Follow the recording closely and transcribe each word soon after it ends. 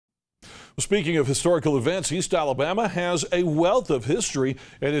Speaking of historical events, East Alabama has a wealth of history,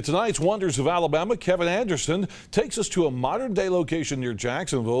 and in tonight's Wonders of Alabama, Kevin Anderson takes us to a modern-day location near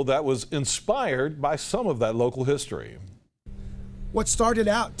Jacksonville that was inspired by some of that local history. What started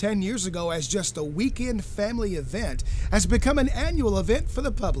out 10 years ago as just a weekend family event has become an annual event for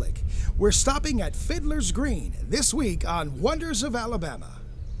the public. We're stopping at Fiddler's Green this week on Wonders of Alabama.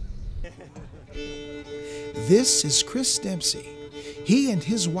 This is Chris Dempsey. He and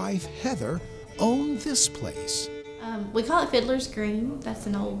his wife Heather own this place. We call it Fiddler's Green. That's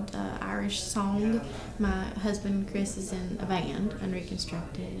an old Irish song. My husband Chris is in a band,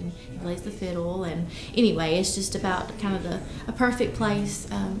 unreconstructed, and he plays the fiddle. And anyway, it's just about kind of a perfect place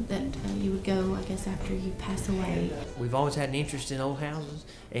that you would go, I guess, after you pass away. We've always had an interest in old houses,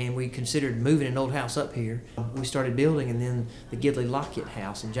 and we considered moving an old house up here. We started building, and then the Gidley Lockett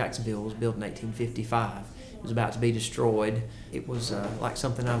house in Jacksonville was built in 1855. It was about to be destroyed. It was like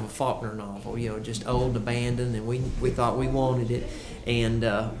something out of a Faulkner novel, you know, just old, abandoned, and we thought we wanted it, and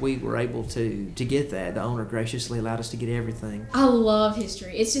we were able to get that. The owner graciously allowed us to get everything. I love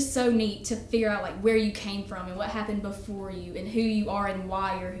history. It's just so neat to figure out like where you came from and what happened before you and who you are and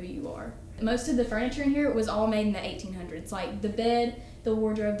why you're who you are. Most of the furniture in here was all made in the 1800s, like the bed, the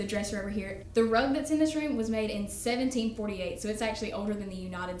wardrobe, the dresser over here. The rug that's in this room was made in 1748, so it's actually older than the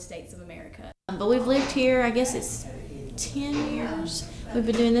United States of America. But we've lived here, I guess it's 10 years. We've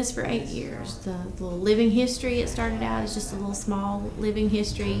been doing this for 8 years. The little living history, it started out as just a little small living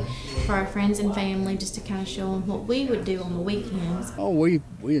history for our friends and family, just to kind of show them what we would do on the weekends. Oh, we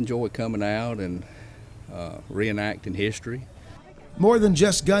enjoy coming out and reenacting history. More than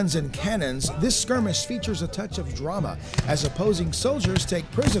just guns and cannons, this skirmish features a touch of drama as opposing soldiers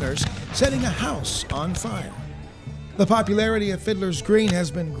take prisoners, setting a house on fire. The popularity of Fiddler's Green has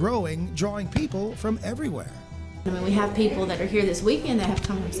been growing, drawing people from everywhere. I mean, we have people that are here this weekend that have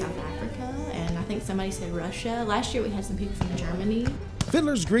come from South Africa, and I think somebody said Russia. Last year we had some people from Germany.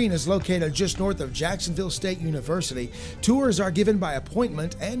 Fiddler's Green is located just north of Jacksonville State University. Tours are given by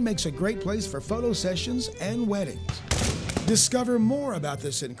appointment and makes a great place for photo sessions and weddings. Discover more about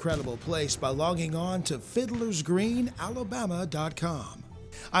this incredible place by logging on to fiddlersgreenalabama.com.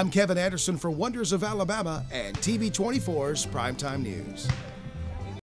 I'm Kevin Anderson for Wonders of Alabama and TV 24's Primetime News.